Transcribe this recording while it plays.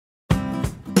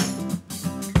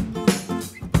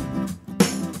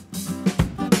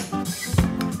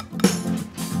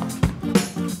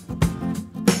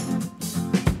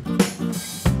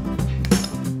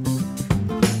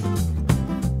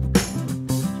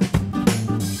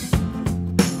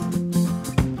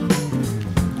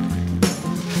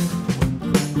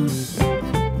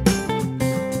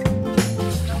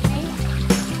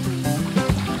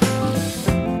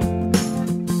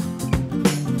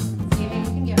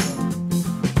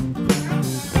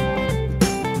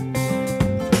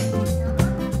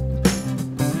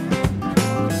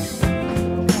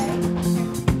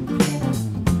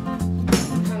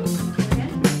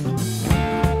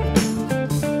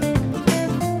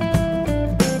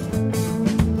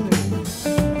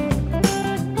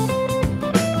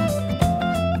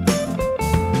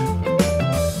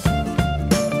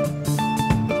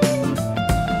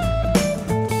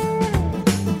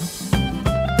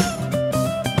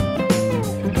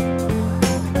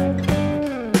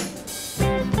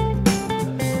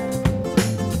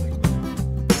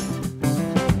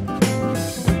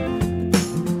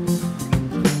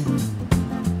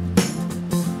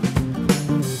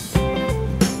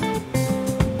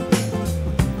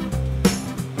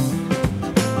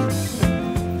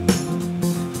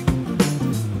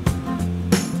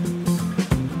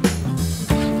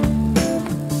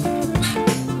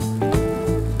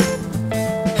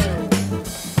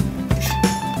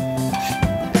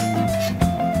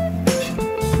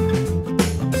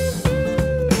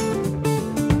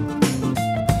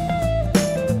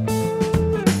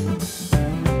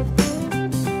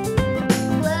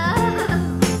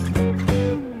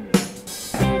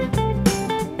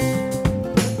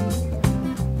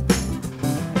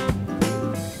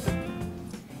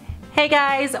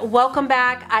guys, welcome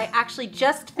back. I actually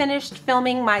just finished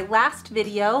filming my last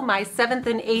video, my 7th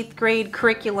and 8th grade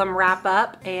curriculum wrap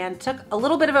up, and took a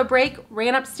little bit of a break,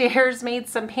 ran upstairs, made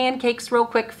some pancakes real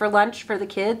quick for lunch for the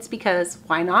kids because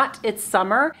why not? It's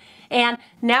summer. And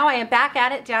now I am back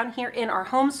at it down here in our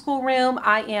homeschool room.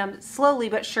 I am slowly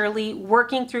but surely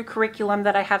working through curriculum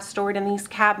that I have stored in these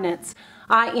cabinets.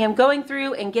 I am going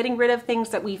through and getting rid of things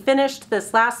that we finished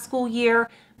this last school year,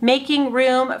 making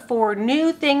room for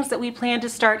new things that we plan to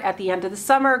start at the end of the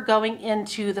summer going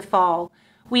into the fall.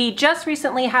 We just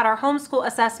recently had our homeschool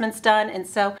assessments done, and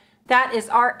so that is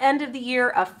our end of the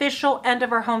year, official end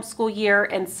of our homeschool year,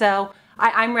 and so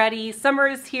I'm ready. Summer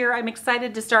is here. I'm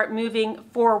excited to start moving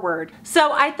forward.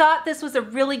 So I thought this was a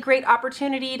really great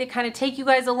opportunity to kind of take you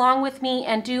guys along with me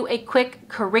and do a quick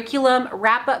curriculum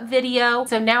wrap-up video.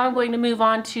 So now I'm going to move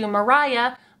on to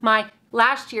Mariah, my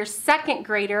last year's 2nd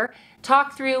grader,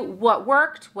 talk through what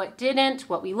worked, what didn't,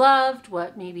 what we loved,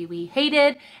 what maybe we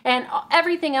hated, and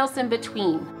everything else in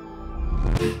between.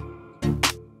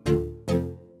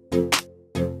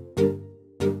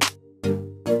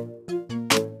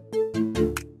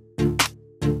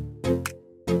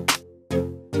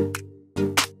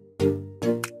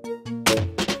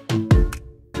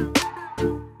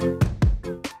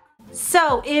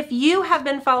 So if you have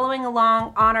been following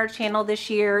along on our channel this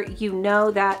year, you know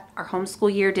that our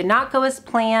homeschool year did not go as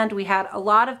planned. We had a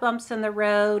lot of bumps in the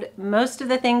road. Most of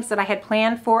the things that I had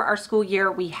planned for our school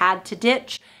year, we had to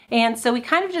ditch. And so we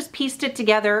kind of just pieced it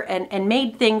together and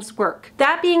made things work.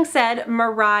 That being said,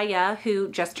 Mariah, who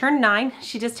just turned 9,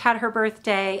 she just had her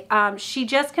birthday, she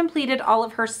just completed all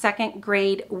of her 2nd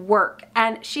grade work.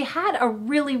 And she had a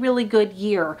really, really good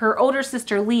year. Her older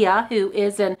sister, Leah, who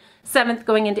is in 7th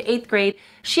going into 8th grade,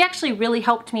 she actually really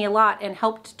helped me a lot and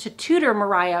helped to tutor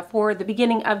Mariah for the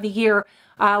beginning of the year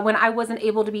when I wasn't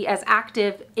able to be as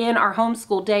active in our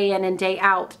homeschool day in and day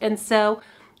out. And so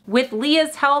with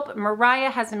Leah's help, Mariah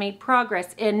has made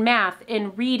progress in math,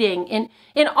 in reading,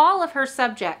 in all of her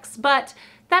subjects. But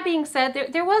that being said,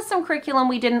 there was some curriculum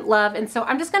we didn't love, and so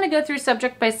I'm just going to go through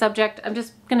subject by subject. I'm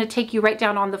just going to take you right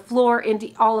down on the floor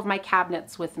into all of my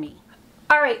cabinets with me.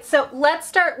 All right, so let's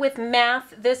start with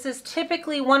math. This is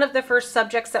typically one of the first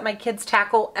subjects that my kids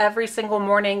tackle every single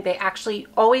morning. They actually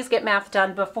always get math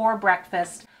done before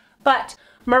breakfast. But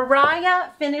Mariah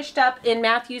finished up in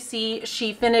Math UC.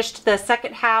 She finished the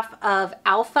 2nd half of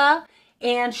Alpha,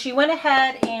 and she went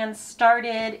ahead and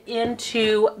started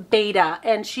into Beta.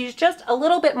 And she's just a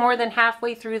little bit more than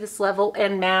halfway through this level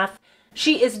in math.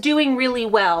 She is doing really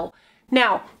well.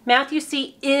 Now, Math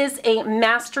UC is a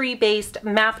mastery-based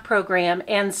math program,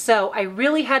 and so I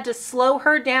really had to slow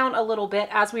her down a little bit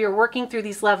as we were working through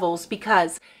these levels,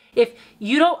 because if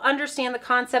you don't understand the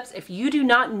concepts, if you do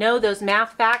not know those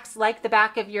math facts like the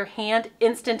back of your hand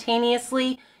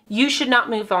instantaneously, you should not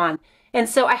move on. And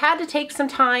so I had to take some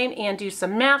time and do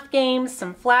some math games,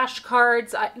 some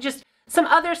flashcards, just some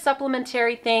other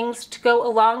supplementary things to go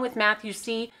along with Math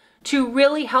UC to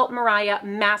really help Mariah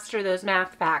master those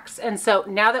math facts. And so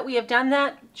now that we have done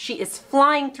that, she is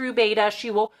flying through Beta. She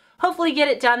will hopefully get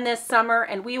it done this summer,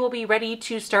 and we will be ready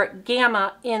to start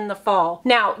Gamma in the fall.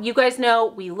 Now, you guys know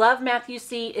we love Math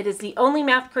UC. It is the only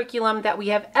math curriculum that we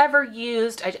have ever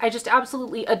used. I just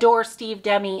absolutely adore Steve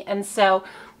Demi, and so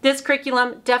this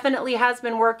curriculum definitely has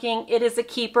been working. It is a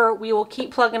keeper. We will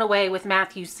keep plugging away with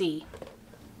Math UC.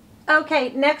 Okay,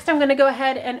 next I'm going to go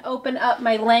ahead and open up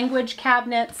my language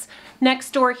cabinets.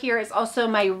 Next door here is also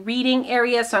my reading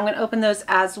area, so I'm going to open those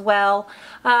as well.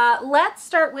 Let's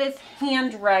start with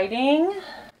handwriting.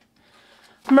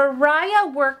 Mariah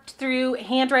worked through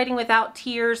Handwriting Without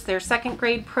Tears, their 2nd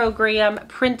grade program,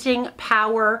 Printing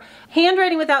Power.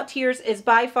 Handwriting Without Tears is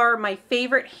by far my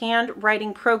favorite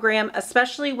handwriting program,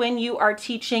 especially when you are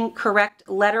teaching correct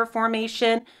letter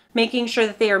formation, making sure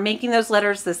that they are making those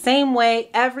letters the same way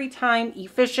every time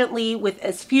efficiently with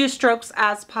as few strokes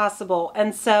as possible.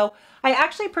 And so I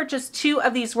actually purchased 2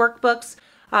 of these workbooks.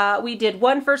 We did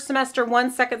one first semester,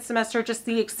 one second semester, just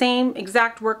the same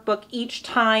exact workbook each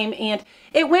time, and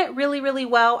it went really, really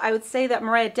well. I would say that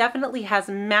Mariah definitely has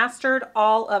mastered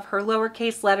all of her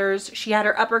lowercase letters. She had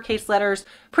her uppercase letters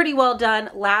pretty well done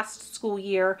last school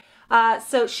year.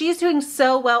 So she's doing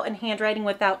so well in Handwriting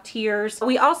Without Tears.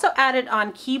 We also added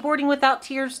on Keyboarding Without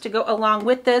Tears to go along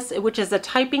with this, which is a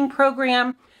typing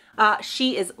program.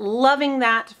 She is loving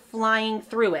that, flying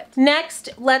through it. Next,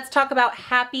 let's talk about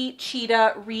Happy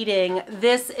Cheetah Reading.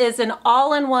 This is an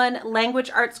all-in-one language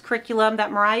arts curriculum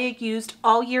that Mariah used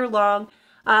all year long.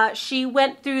 She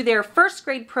went through their 1st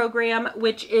grade program,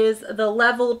 which is the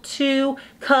level 2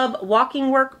 Cub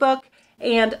walking workbook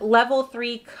and level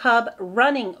 3 Cub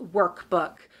running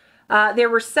workbook. There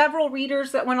were several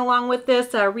readers that went along with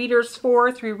this, readers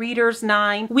 4 through readers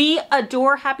 9. We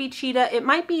adore Happy Cheetah. It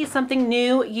might be something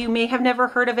new. You may have never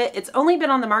heard of it. It's only been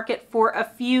on the market for a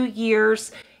few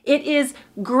years. It is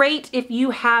great if you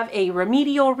have a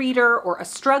remedial reader or a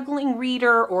struggling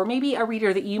reader, or maybe a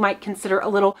reader that you might consider a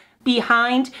little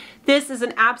behind. This is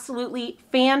an absolutely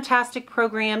fantastic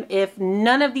program. If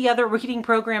none of the other reading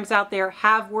programs out there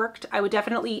have worked, I would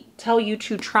definitely tell you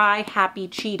to try Happy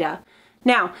Cheetah.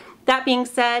 Now, that being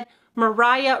said,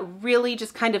 Mariah really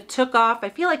just kind of took off. I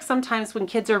feel like sometimes when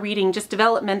kids are reading, just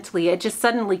developmentally, it just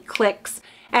suddenly clicks.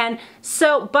 And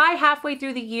so by halfway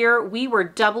through the year, we were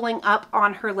doubling up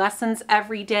on her lessons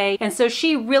every day. And so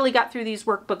she really got through these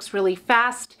workbooks really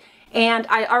fast. And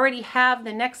I already have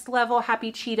the next level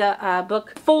Happy Cheetah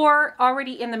book 4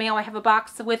 already in the mail. I have a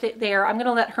box with it there. I'm going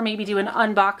to let her maybe do an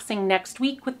unboxing next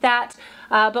week with that.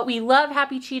 But we love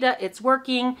Happy Cheetah. It's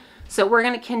working. So we're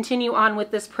going to continue on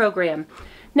with this program.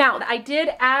 Now, I did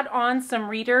add on some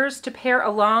readers to pair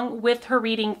along with her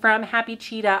reading from Happy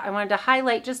Cheetah. I wanted to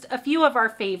highlight just a few of our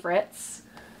favorites.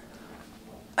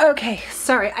 Okay,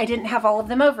 sorry, I didn't have all of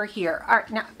them over here. All right,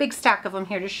 now, big stack of them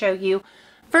here to show you.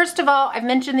 First of all, I've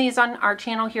mentioned these on our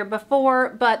channel here before,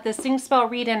 but the Sing, Spell,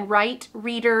 Read, and Write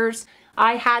readers,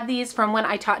 I had these from when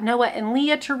I taught Noah and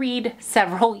Leah to read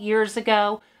several years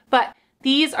ago, but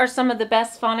these are some of the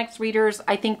best phonics readers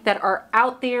I think that are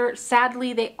out there.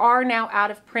 Sadly, they are now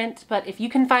out of print, but if you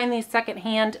can find these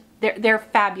secondhand, they're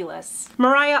fabulous.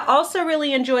 Mariah also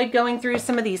really enjoyed going through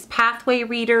some of these pathway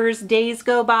readers. Days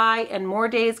Go By and More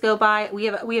Days Go By. We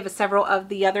have several of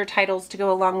the other titles to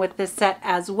go along with this set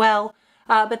as well.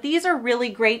 But these are really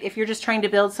great if you're just trying to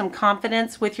build some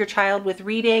confidence with your child with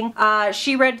reading.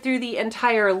 She read through the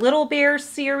entire Little Bear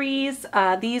series.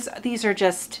 These are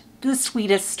just the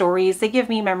sweetest stories. They give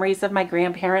me memories of my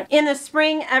grandparent. In the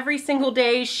spring, every single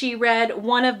day, she read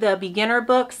one of the beginner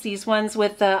books, these ones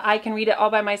with I Can Read It All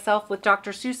by Myself with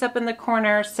Dr. Seuss up in the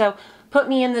corner. So Put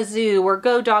Me in the Zoo or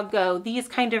Go Dog Go, these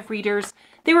kind of readers.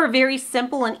 They were very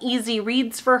simple and easy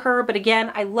reads for her, but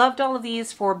again, I loved all of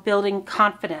these for building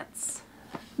confidence.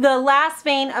 The last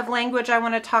vein of language I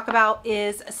want to talk about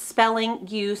is spelling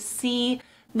UC.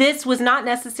 This was not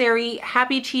necessary.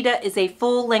 Happy Cheetah is a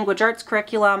full language arts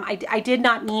curriculum. I did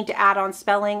not need to add on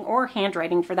spelling or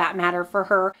handwriting for that matter for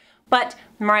her. But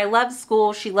Mariah loves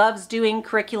school. She loves doing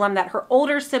curriculum that her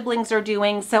older siblings are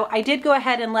doing. So I did go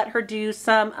ahead and let her do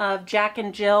some of Jack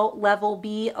and Jill Level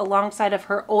B alongside of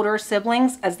her older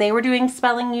siblings as they were doing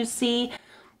spelling UC.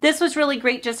 This was really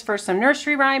great just for some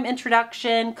nursery rhyme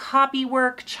introduction, copy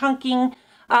work, chunking.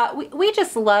 We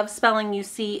just love spelling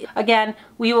UC. Again,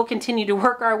 we will continue to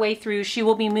work our way through. She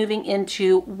will be moving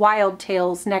into Wild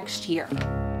Tales next year.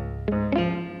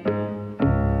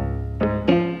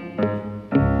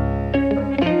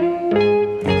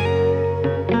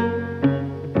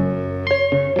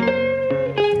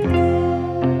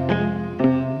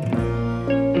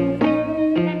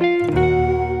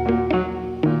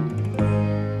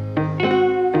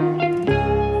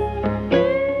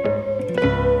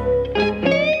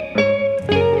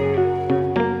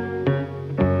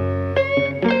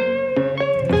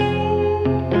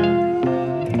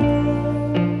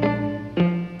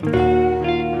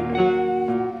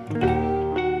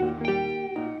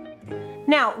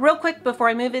 Now, real quick before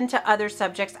I move into other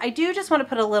subjects, I do just want to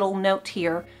put a little note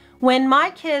here. When my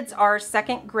kids are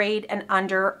second grade and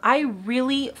under, I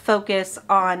really focus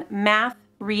on math,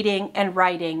 reading, and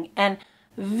writing, and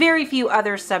very few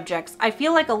other subjects. I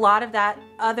feel like a lot of that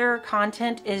other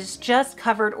content is just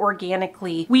covered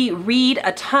organically. We read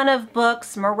a ton of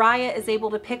books. Mariah is able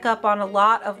to pick up on a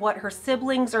lot of what her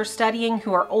siblings are studying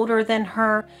who are older than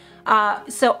her.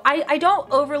 So I don't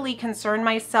overly concern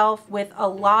myself with a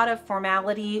lot of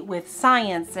formality with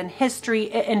science and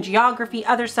history and geography,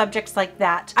 other subjects like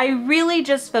that. I really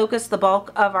just focus the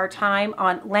bulk of our time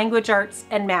on language arts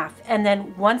and math. And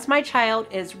then once my child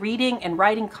is reading and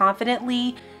writing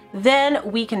confidently, then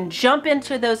we can jump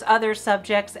into those other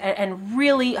subjects and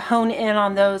really hone in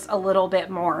on those a little bit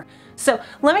more. So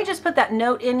let me just put that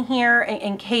note in here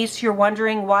in case you're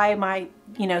wondering why my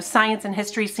science and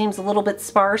history seems a little bit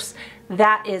sparse.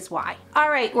 That is why. All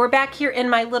right, we're back here in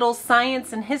my little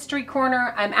science and history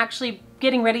corner. I'm actually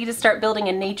getting ready to start building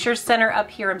a nature center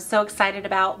up here I'm so excited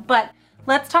about, but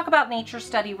let's talk about nature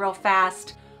study real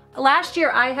fast. Last year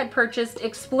I had purchased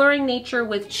Exploring Nature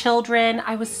with Children.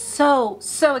 I was so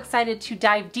excited to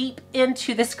dive deep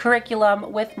into this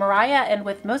curriculum with Mariah and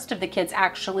with most of the kids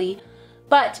actually,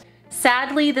 but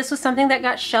sadly, this was something that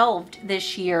got shelved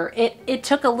this year. It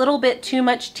took a little bit too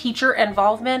much teacher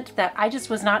involvement that I just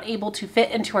was not able to fit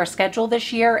into our schedule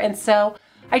this year. And so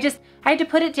I had to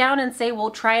put it down and say, we'll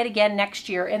try it again next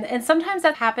year. And sometimes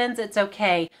that happens, it's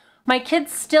okay. My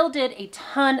kids still did a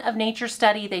ton of nature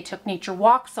study. They took nature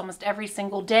walks almost every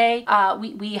single day.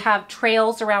 We have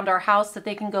trails around our house that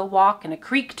they can go walk and a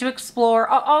creek to explore,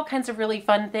 all kinds of really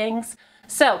fun things.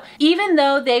 So even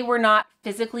though they were not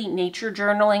physically nature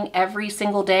journaling every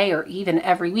single day or even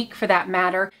every week for that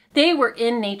matter, they were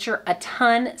in nature a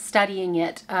ton studying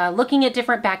it, looking at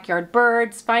different backyard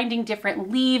birds, finding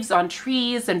different leaves on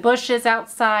trees and bushes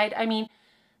outside. I mean,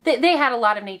 they had a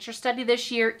lot of nature study this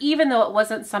year, even though it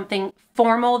wasn't something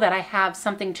formal that I have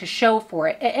something to show for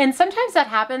it. And sometimes that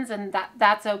happens, and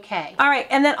that's okay. All right,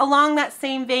 and then along that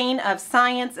same vein of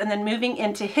science and then moving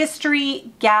into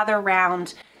history, gather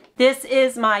round. This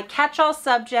is my catch-all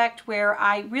subject where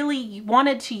I really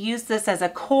wanted to use this as a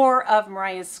core of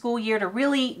Mariah's school year to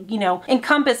really,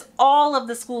 encompass all of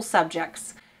the school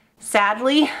subjects.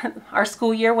 Sadly, our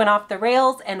school year went off the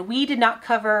rails and we did not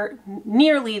cover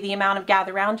nearly the amount of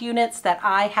gather round units that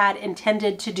I had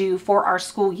intended to do for our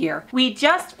school year. We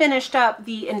just finished up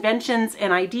the inventions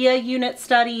and idea unit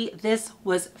study. This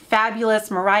was fabulous.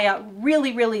 Mariah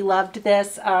really, really loved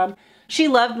this. She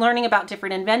loved learning about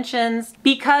different inventions.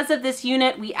 Because of this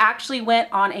unit, we actually went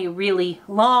on a really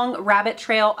long rabbit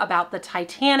trail about the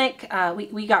Titanic.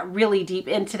 We got really deep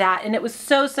into that and it was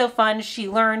so fun. She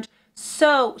learned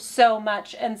so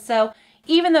much. And so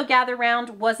even though Gather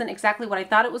Round wasn't exactly what I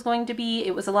thought it was going to be,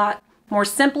 it was a lot more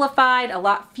simplified, a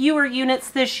lot fewer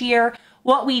units this year.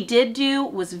 What we did do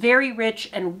was very rich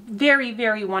and very,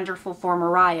 very wonderful for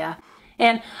Mariah.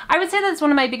 And I would say that's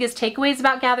one of my biggest takeaways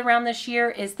about Gather Round this year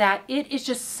is that it is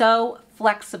just so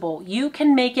flexible. You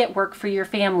can make it work for your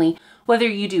family. Whether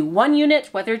you do 1 unit,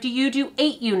 whether you do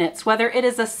 8 units, whether it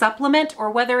is a supplement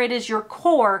or whether it is your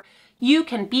core, you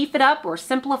can beef it up or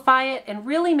simplify it and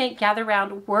really make Gather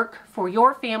Round work for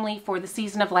your family for the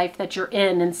season of life that you're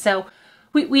in. And so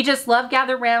we just love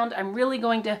Gather Round. I'm really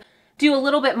going to do a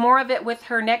little bit more of it with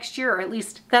her next year, or at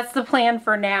least that's the plan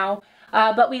for now.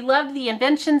 But we loved the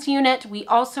inventions unit. We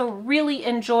also really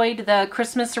enjoyed the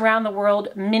Christmas Around the World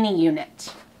mini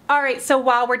unit. All right, so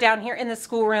while we're down here in the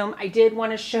schoolroom, I did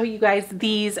want to show you guys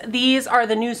these. These are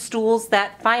the new stools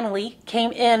that finally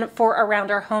came in for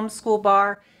around our homeschool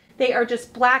bar. They are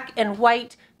just black and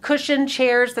white cushion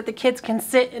chairs that the kids can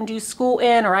sit and do school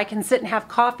in, or I can sit and have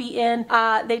coffee in.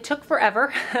 They took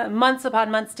forever, months upon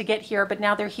months to get here, but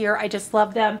now they're here. I just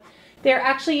love them. They're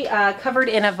actually covered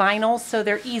in a vinyl, so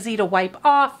they're easy to wipe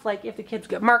off. Like if the kids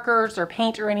get markers or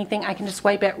paint or anything, I can just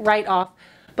wipe it right off.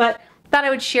 But thought I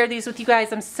would share these with you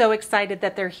guys. I'm so excited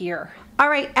that they're here. All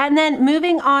right, and then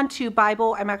moving on to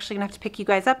Bible, I'm actually gonna have to pick you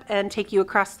guys up and take you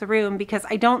across the room because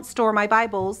I don't store my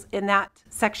Bibles in that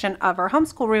section of our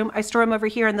homeschool room. I store them over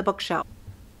here in the bookshelf.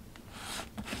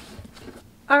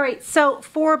 All right, so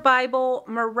for Bible,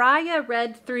 Mariah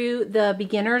read through the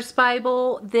Beginner's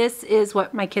Bible. This is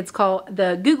what my kids call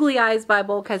the Googly Eyes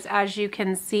Bible because as you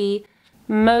can see,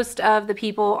 most of the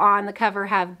people on the cover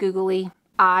have googly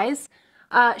eyes.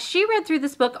 She read through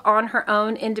this book on her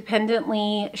own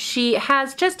independently. She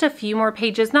has just a few more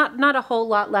pages, not a whole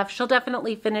lot left. She'll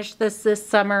definitely finish this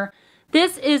summer.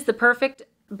 This is the perfect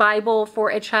Bible for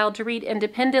a child to read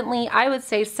independently. I would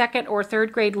say 2nd or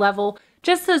 3rd grade level.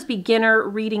 Just those beginner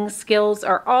reading skills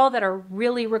are all that are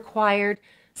really required.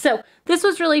 So this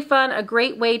was really fun, a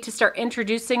great way to start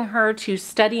introducing her to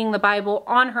studying the Bible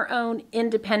on her own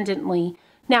independently.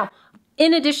 Now,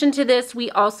 in addition to this,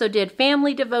 we also did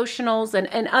family devotionals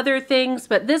and other things,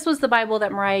 but this was the Bible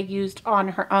that Mariah used on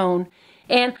her own.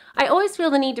 And I always feel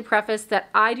the need to preface that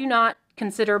I do not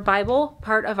consider Bible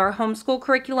part of our homeschool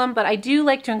curriculum, but I do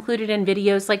like to include it in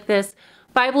videos like this.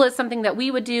 Bible is something that we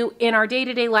would do in our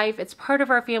day-to-day life. It's part of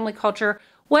our family culture,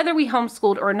 whether we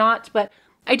homeschooled or not, but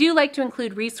I do like to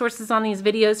include resources on these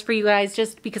videos for you guys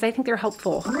just because I think they're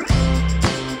helpful.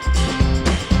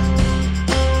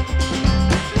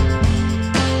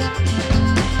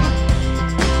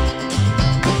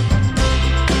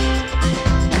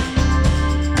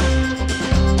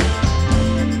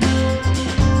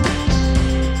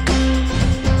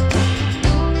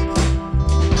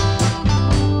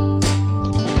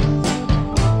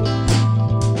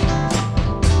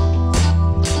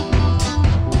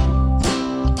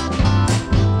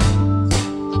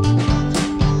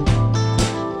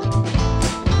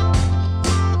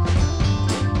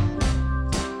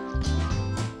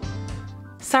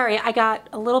 Sorry, I got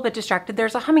a little bit distracted.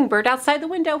 There's a hummingbird outside the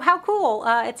window. How cool.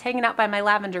 It's hanging out by my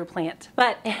lavender plant.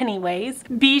 But anyways,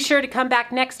 be sure to come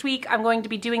back next week. I'm going to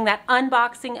be doing that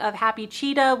unboxing of Happy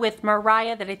Cheetah with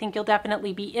Mariah that I think you'll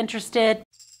definitely be interested.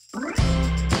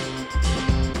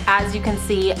 As you can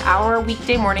see, our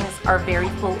weekday mornings are very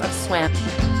full of swim.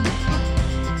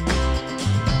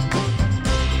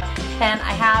 And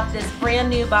I have this brand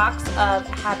new box of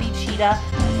Happy Cheetah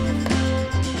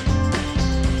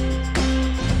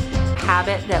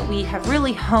habit that we have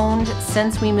really honed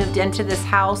since we moved into this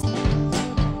house.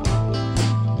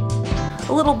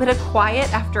 A little bit of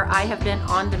quiet after I have been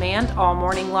on demand all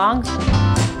morning long.